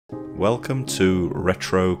Welcome to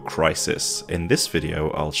Retro Crisis. In this video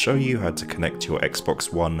I'll show you how to connect your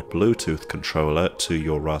Xbox One Bluetooth controller to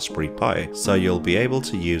your Raspberry Pi, so you'll be able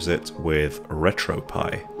to use it with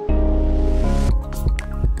RetroPie.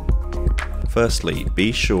 Firstly,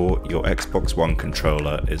 be sure your Xbox One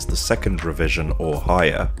controller is the second revision or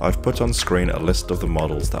higher. I've put on screen a list of the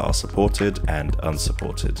models that are supported and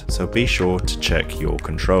unsupported, so be sure to check your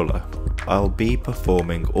controller. I'll be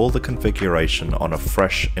performing all the configuration on a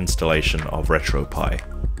fresh installation of RetroPie.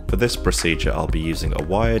 For this procedure I'll be using a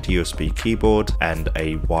wired USB keyboard and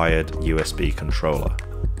a wired USB controller.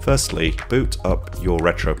 Firstly, boot up your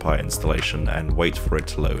RetroPie installation and wait for it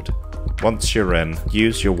to load. Once you're in,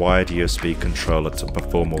 use your wired USB controller to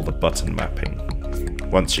perform all the button mapping.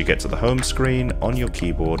 Once you get to the home screen, on your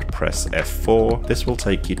keyboard press F4. This will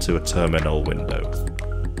take you to a terminal window.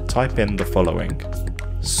 Type in the following: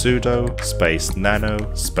 sudo space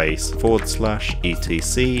nano space / etc /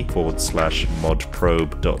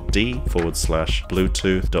 modprobe.d /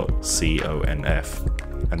 bluetooth.conf,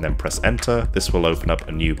 and then press enter. This will open up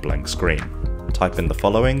a new blank screen. Type in the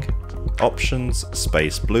following: options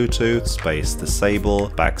space Bluetooth space disable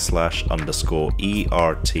 /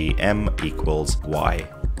 ERTM equals Y.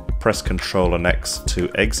 Press Ctrl and X to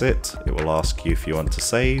exit. It will ask you if you want to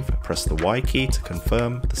save. Press the Y key to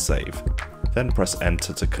confirm the save. Then press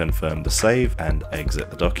enter to confirm the save and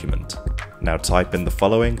exit the document. Now type in the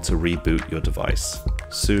following to reboot your device: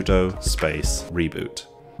 sudo space reboot.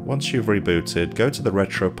 Once you've rebooted, go to the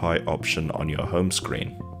RetroPie option on your home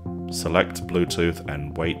screen. Select Bluetooth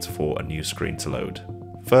and wait for a new screen to load.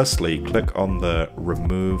 Firstly, click on the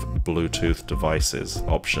Remove Bluetooth Devices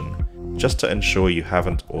option, just to ensure you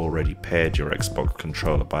haven't already paired your Xbox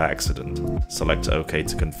controller by accident. Select OK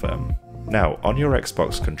to confirm. Now, on your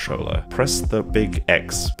Xbox controller, press the big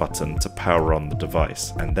X button to power on the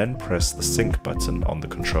device, and then press the sync button on the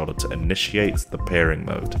controller to initiate the pairing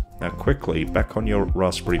mode. Now quickly, back on your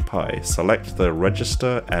Raspberry Pi, select the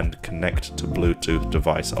Register and Connect to Bluetooth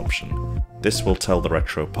Device option. This will tell the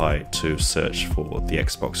RetroPie to search for the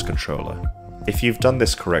Xbox controller. If you've done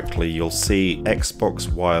this correctly, you'll see Xbox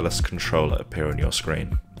Wireless Controller appear on your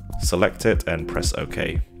screen. Select it and press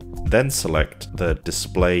OK. Then select the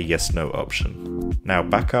Display Yes/No option. Now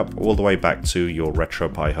back up all the way back to your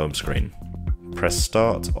RetroPie home screen. Press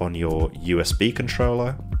Start on your USB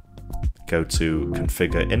controller, go to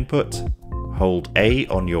Configure Input, hold A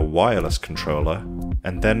on your wireless controller,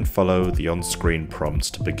 and then follow the on-screen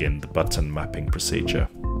prompts to begin the button mapping procedure.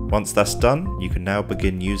 Once that's done, you can now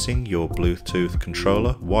begin using your Bluetooth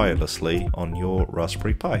controller wirelessly on your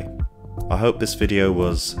Raspberry Pi. I hope this video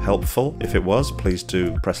was helpful. If it was, please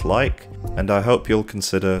do press like, and I hope you'll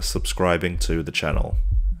consider subscribing to the channel.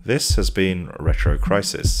 This has been Retro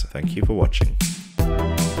Crisis. Thank you for watching.